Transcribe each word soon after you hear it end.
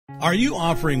Are you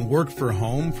offering work for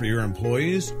home for your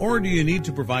employees, or do you need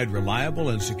to provide reliable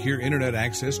and secure internet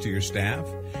access to your staff?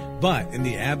 But in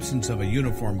the absence of a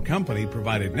uniform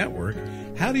company-provided network,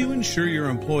 how do you ensure your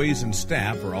employees and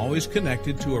staff are always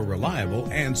connected to a reliable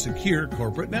and secure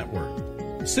corporate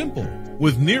network? Simple,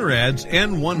 with Nirad's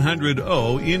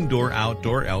N100-O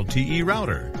indoor-outdoor LTE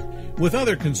router. With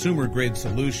other consumer-grade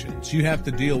solutions, you have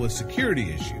to deal with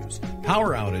security issues,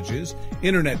 power outages,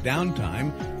 internet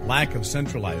downtime, lack of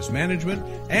centralized management,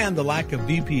 and the lack of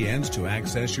VPNs to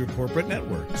access your corporate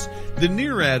networks. The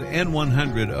Nirad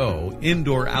N100-O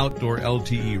indoor-outdoor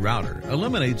LTE router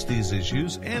eliminates these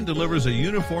issues and delivers a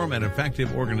uniform and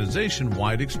effective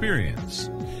organization-wide experience.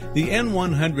 The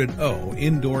N100-O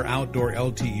indoor-outdoor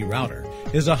LTE router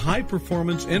is a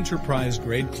high-performance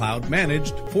enterprise-grade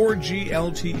cloud-managed 4G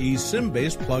LTE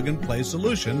SIM-based plug-and-play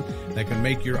solution that can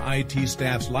make your IT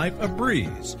staff's life a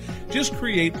breeze. Just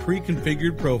create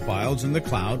pre-configured profiles in the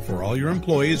cloud for all your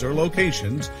employees or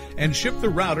locations and ship the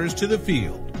routers to the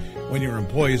field. When your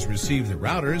employees receive the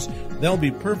routers, they'll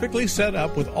be perfectly set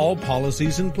up with all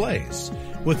policies in place.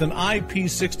 With an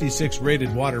IP66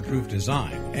 rated waterproof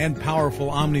design and powerful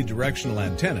omnidirectional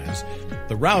antennas,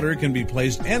 the router can be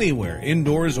placed anywhere,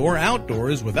 indoors or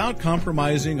outdoors, without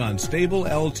compromising on stable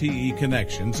LTE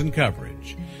connections and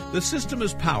coverage. The system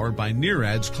is powered by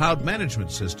Nirad's cloud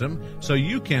management system, so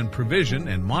you can provision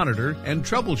and monitor and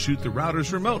troubleshoot the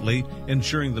routers remotely,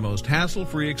 ensuring the most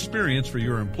hassle-free experience for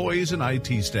your employees and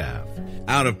IT staff.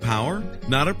 Out of power?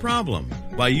 Not a problem.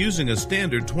 By using a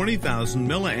standard 20,000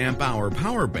 milliamp hour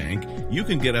power bank, you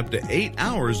can get up to 8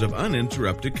 hours of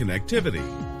uninterrupted connectivity.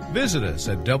 Visit us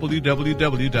at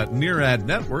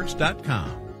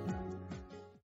www.niradnetworks.com.